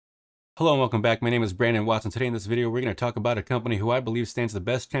Hello and welcome back. My name is Brandon Watson. Today in this video, we're going to talk about a company who I believe stands the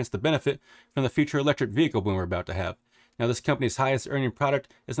best chance to benefit from the future electric vehicle boom we're about to have. Now, this company's highest earning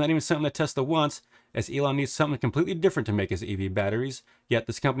product is not even something that Tesla wants, as Elon needs something completely different to make his EV batteries, yet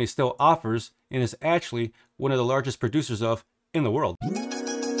this company still offers and is actually one of the largest producers of in the world.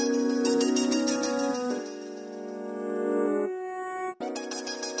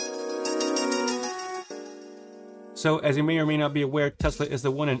 So, as you may or may not be aware, Tesla is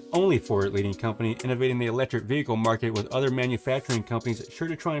the one and only forward-leading company innovating the electric vehicle market, with other manufacturing companies sure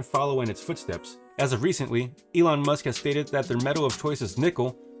to try and follow in its footsteps. As of recently, Elon Musk has stated that their metal of choice is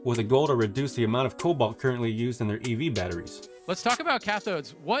nickel, with a goal to reduce the amount of cobalt currently used in their EV batteries. Let's talk about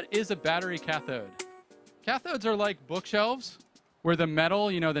cathodes. What is a battery cathode? Cathodes are like bookshelves, where the metal,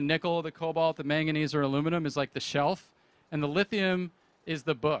 the nickel, the cobalt, the manganese, or aluminum is like the shelf, and the lithium is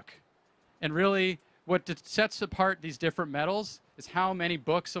the book. And really, what sets apart these different metals is how many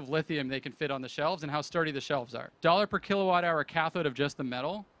books of lithium they can fit on the shelves and how sturdy the shelves are. Dollar per kilowatt hour cathode of just the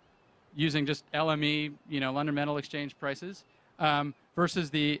metal, using just LME, London Metal Exchange prices,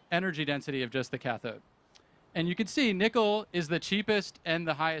 versus the energy density of just the cathode. And you can see nickel is the cheapest and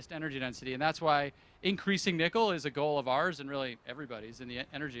the highest energy density, and that's why increasing nickel is a goal of ours and really everybody's in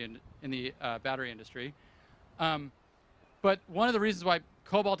the battery industry. But one of the reasons why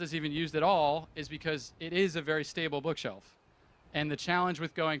cobalt is even used at all is because it is a very stable bookshelf. And the challenge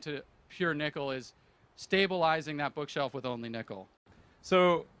with going to pure nickel is stabilizing that bookshelf with only nickel.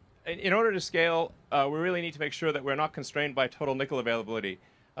 So in order to scale, we really need to make sure that we're not constrained by total nickel availability.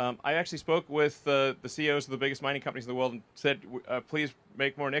 I actually spoke with the CEOs of the biggest mining companies in the world and said, please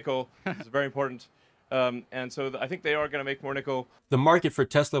make more nickel. It's very important. And so I think they are going to make more nickel. The market for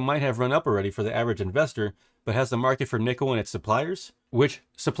Tesla might have run up already for the average investor, but has the market for nickel and its suppliers? Which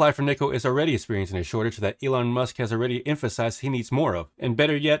supply for nickel is already experiencing a shortage that Elon Musk has already emphasized he needs more of. And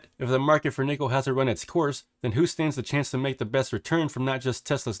better yet, if the market for nickel hasn't run its course, then who stands the chance to make the best return from not just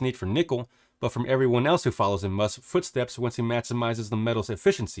Tesla's need for nickel, but from everyone else who follows in Musk's footsteps once he maximizes the metal's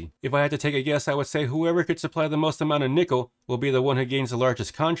efficiency? If I had to take a guess, I would say whoever could supply the most amount of nickel will be the one who gains the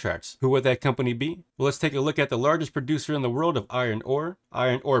largest contracts. Who would that company be? Well, let's take a look at the largest producer in the world of iron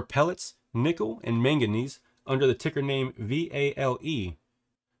ore pellets, nickel, and manganese, under the ticker name VALE.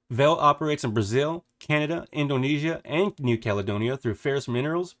 VALE operates in Brazil, Canada, Indonesia, and New Caledonia through ferrous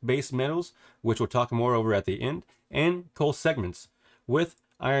minerals, base metals, which we'll talk more over at the end, and coal segments. With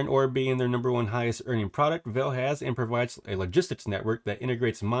iron ore being their #1 highest earning product, VALE has and provides a logistics network that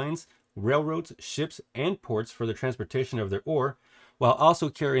integrates mines, railroads, ships, and ports for the transportation of their ore, while also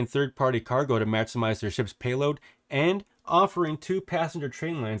carrying third-party cargo to maximize their ship's payload and offering 2 passenger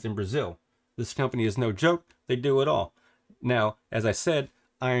train lines in Brazil. This company is no joke, they do it all. Now, as I said,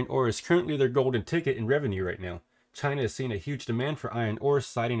 iron ore is currently their golden ticket in revenue right now. China has seen a huge demand for iron ore,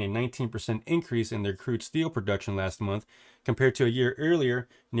 citing a 19% increase in their crude steel production last month compared to a year earlier,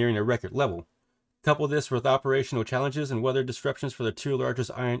 nearing a record level. Couple this with operational challenges and weather disruptions for the 2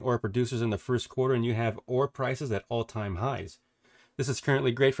 largest iron ore producers in the first quarter, and you have ore prices at all-time highs. This is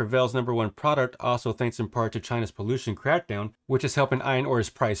currently great for VALE's #1 product, also thanks in part to China's pollution crackdown, which is helping iron ore's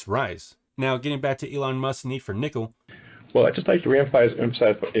price rise. Now, getting back to Elon Musk's need for nickel. Well, I'd just like to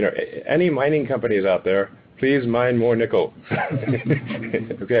reemphasize, any mining companies out there, please mine more nickel.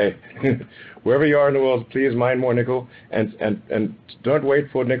 Okay, wherever you are in the world, please mine more nickel, and don't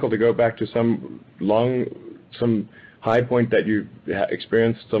wait for nickel to go back to some high point that you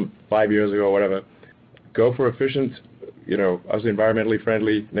experienced some 5 years ago or whatever. Go for efficient, as environmentally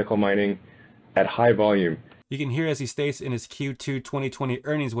friendly nickel mining at high volume. You can hear as he states in his Q2 2020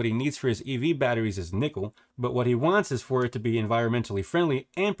 earnings what he needs for his EV batteries is nickel, but what he wants is for it to be environmentally friendly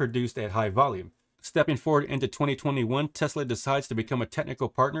and produced at high volume. Stepping forward into 2021, Tesla decides to become a technical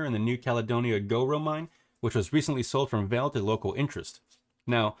partner in the New Caledonia Goro mine, which was recently sold from VALE to local interest.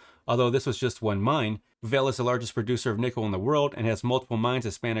 Now, although this was just one mine, VALE is the largest producer of nickel in the world and has multiple mines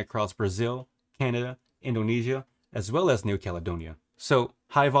that span across Brazil, Canada, Indonesia, as well as New Caledonia. So,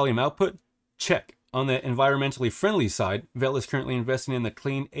 high volume output? Check. On the environmentally friendly side, VALE is currently investing in the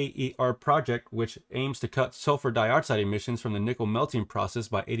Clean AER project, which aims to cut sulfur dioxide emissions from the nickel melting process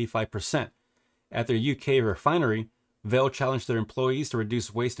by 85%. At their UK refinery, VALE challenged their employees to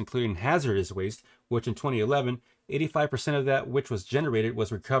reduce waste, including hazardous waste, which in 2011, 85% of that which was generated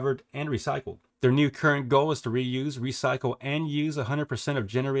was recovered and recycled. Their new current goal is to reuse, recycle, and use 100% of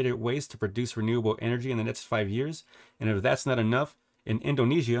generated waste to produce renewable energy in the next 5 years. And if that's not enough, in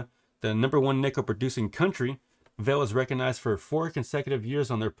Indonesia, the #1 nickel producing country, VALE is recognized for 4 consecutive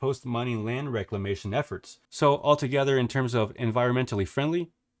years on their post-mining land reclamation efforts. So altogether, in terms of environmentally friendly,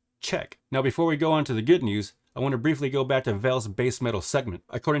 check. Now, before we go on to the good news, I want to briefly go back to VALE's base metal segment.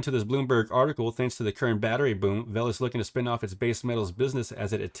 According to this Bloomberg article, thanks to the current battery boom, VALE is looking to spin off its base metals business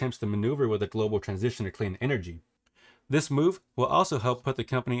as it attempts to maneuver with a global transition to clean energy. This move will also help put the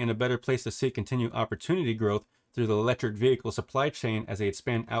company in a better place to see continued opportunity growth through the electric vehicle supply chain as they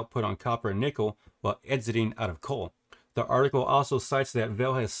expand output on copper and nickel while exiting out of coal. The article also cites that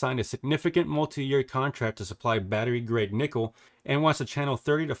VALE has signed a significant multi-year contract to supply battery-grade nickel and wants to channel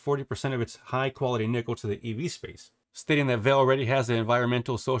 30 to 40% of its high-quality nickel to the EV space, stating that VALE already has the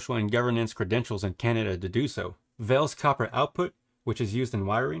environmental, social, and governance credentials in Canada to do so. VALE's copper output, which is used in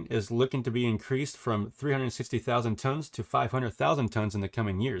wiring, is looking to be increased from 360,000 tons to 500,000 tons in the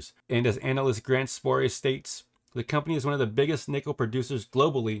coming years. And as analyst Grant Sporre states, the company is one of the biggest nickel producers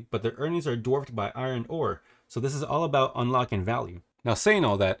globally, but their earnings are dwarfed by iron ore, so this is all about unlocking value. Now, saying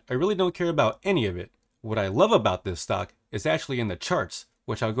all that, I really don't care about any of it. What I love about this stock is actually in the charts,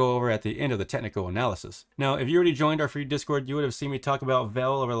 which I'll go over at the end of the technical analysis. Now, if you already joined our free Discord, you would have seen me talk about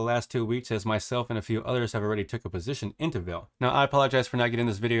VALE over the last 2 weeks, as myself and a few others have already took a position into VALE. Now, I apologize for not getting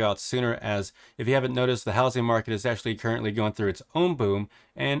this video out sooner, as if you haven't noticed, the housing market is actually currently going through its own boom,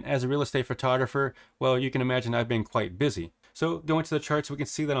 and as a real estate photographer, well, you can imagine I've been quite busy. So going to the charts, we can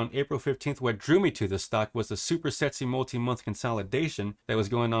see that on April 15th, what drew me to this stock was the super sexy multi-month consolidation that was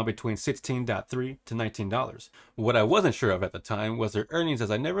going on between $16.3 to $19. What I wasn't sure of at the time was their earnings,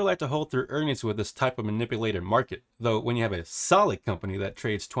 as I never like to hold through earnings with this type of manipulated market. Though when you have a solid company that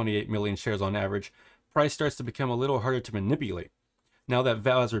trades 28 million shares on average, price starts to become a little harder to manipulate. Now that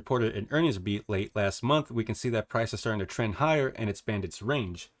VALE has reported an earnings beat late last month, we can see that price is starting to trend higher and expand its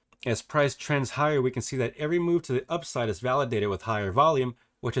range. As price trends higher, we can see that every move to the upside is validated with higher volume,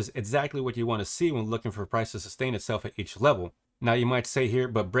 which is exactly what you want to see when looking for price to sustain itself at each level. Now you might say here,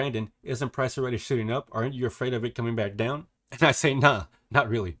 but Brandon, isn't price already shooting up? Aren't you afraid of it coming back down? And I say, nah, not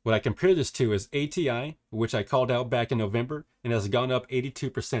really. What I compare this to is ATI, which I called out back in November and has gone up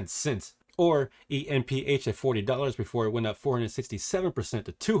 82% since, or ENPH at $40 before it went up 467%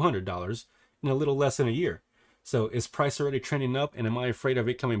 to $200 in a little less than a year. So is price already trending up, and am I afraid of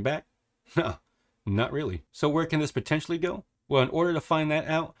it coming back? No, not really. So where can this potentially go? Well, in order to find that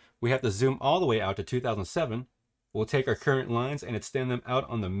out, we have to zoom all the way out to 2007. We'll take our current lines and extend them out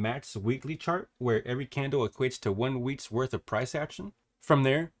on the max weekly chart, where every candle equates to 1 week's worth of price action. From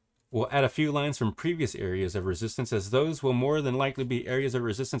there, we'll add a few lines from previous areas of resistance, as those will more than likely be areas of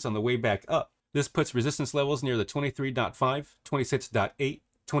resistance on the way back up. This puts resistance levels near the 23.5, 26.8,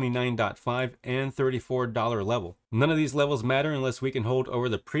 29.5 and $34 level. None of these levels matter unless we can hold over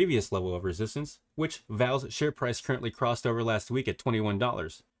the previous level of resistance, which VALE's share price currently crossed over last week at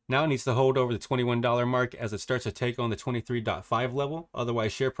 $21. Now it needs to hold over the $21 mark as it starts to take on the 23.5 level,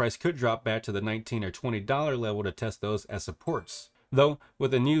 otherwise share price could drop back to the $19 or $20 level to test those as supports. Though,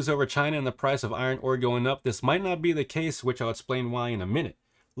 with the news over China and the price of iron ore going up, this might not be the case, which I'll explain why in a minute.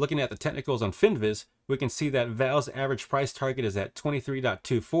 Looking at the technicals on FinViz, we can see that VALE's average price target is at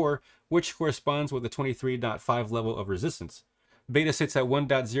 23.24, which corresponds with the 23.5 level of resistance. Beta sits at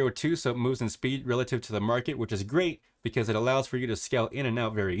 1.02, so it moves in speed relative to the market, which is great because it allows for you to scale in and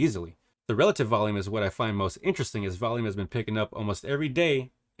out very easily. The relative volume is what I find most interesting, as volume has been picking up almost every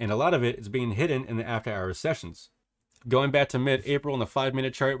day, and a lot of it is being hidden in the after-hours sessions. Going back to mid-April on the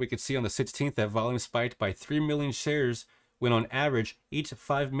 5-minute chart, we could see on the 16th that volume spiked by 3 million shares, when on average, each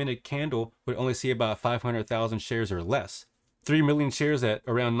 5-minute candle would only see about 500,000 shares or less. 3 million shares at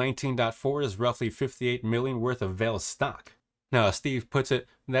around 19.4 is roughly 58 million worth of VALE stock. Now, as Steve puts it,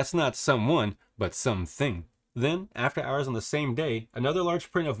 that's not someone, but something. Then, after hours on the same day, another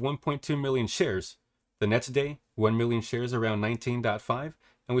large print of 1.2 million shares. The next day, 1 million shares around 19.5,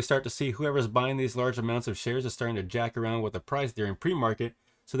 and we start to see whoever's buying these large amounts of shares is starting to jack around with the price during pre-market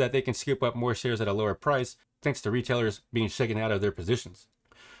so that they can scoop up more shares at a lower price, thanks to retailers being shaken out of their positions.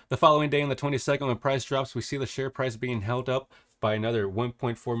 The following day on the 22nd, when price drops, we see the share price being held up by another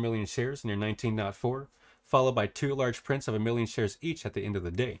 1.4 million shares near 19.4, followed by 2 large prints of 1 million shares each at the end of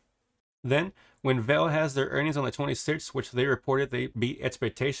the day. Then, when VALE has their earnings on the 26th, which they reported they beat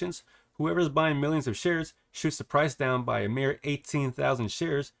expectations, whoever's buying millions of shares shoots the price down by a mere 18,000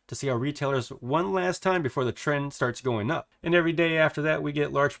 shares to see how retailers one last time before the trend starts going up. And every day after that, we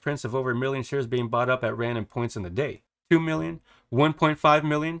get large prints of over 1 million shares being bought up at random points in the day. 2 million, 1.5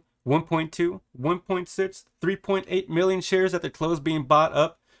 million, 1.2, 1.6, 3.8 million shares at the close being bought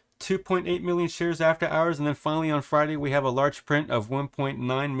up, 2.8 million shares after hours, and then finally on Friday we have a large print of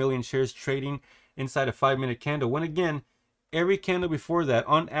 1.9 million shares trading inside a 5-minute candle, when again, every candle before that,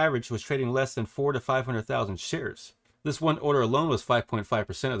 on average, was trading less than 400,000 to 500,000 shares. This one order alone was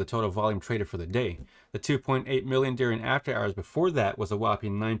 5.5% of the total volume traded for the day. The 2.8 million during after hours before that was a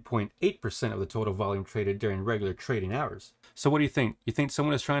whopping 9.8% of the total volume traded during regular trading hours. So what do you think? You think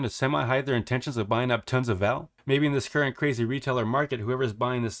someone is trying to semi-hide their intentions of buying up tons of VAL? Maybe in this current crazy retailer market, whoever is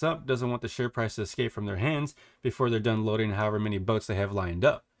buying this up doesn't want the share price to escape from their hands before they're done loading however many boats they have lined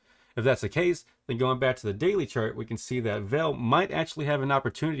up. If that's the case, then going back to the daily chart, we can see that VAL might actually have an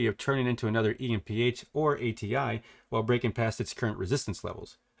opportunity of turning into another EMPH or ATI while breaking past its current resistance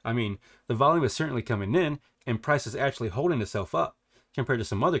levels. I mean, the volume is certainly coming in, and price is actually holding itself up compared to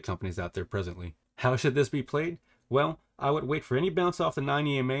some other companies out there presently. How should this be played? Well, I would wait for any bounce off the 9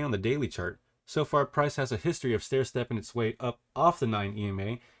 EMA on the daily chart. So far, price has a history of stair-stepping its way up off the 9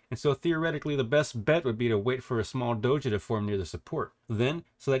 EMA, and so theoretically the best bet would be to wait for a small doji to form near the support. Then,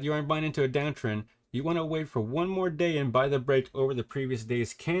 so that you aren't buying into a downtrend, you want to wait for one more day and buy the break over the previous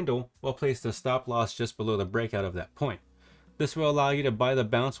day's candle while place the stop loss just below the breakout of that point. This will allow you to buy the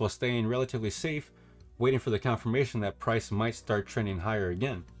bounce while staying relatively safe, waiting for the confirmation that price might start trending higher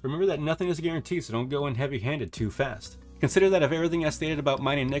again. Remember that nothing is guaranteed, so don't go in heavy-handed too fast. Consider that if everything I stated about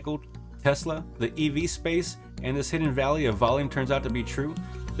mining nickel, Tesla, the EV space, and this hidden valley of volume turns out to be true,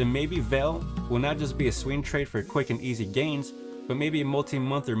 then maybe VAL will not just be a swing trade for quick and easy gains, but maybe a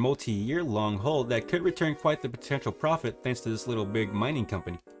multi-month or multi-year long hold that could return quite the potential profit thanks to this little big mining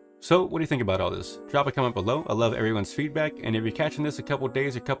company. So what do you think about all this? Drop a comment below. I love everyone's feedback, and if you're catching this a couple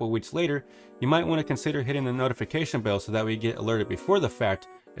days or couple weeks later, you might want to consider hitting the notification bell so that we get alerted before the fact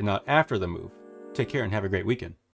and not after the move. Take care and have a great weekend.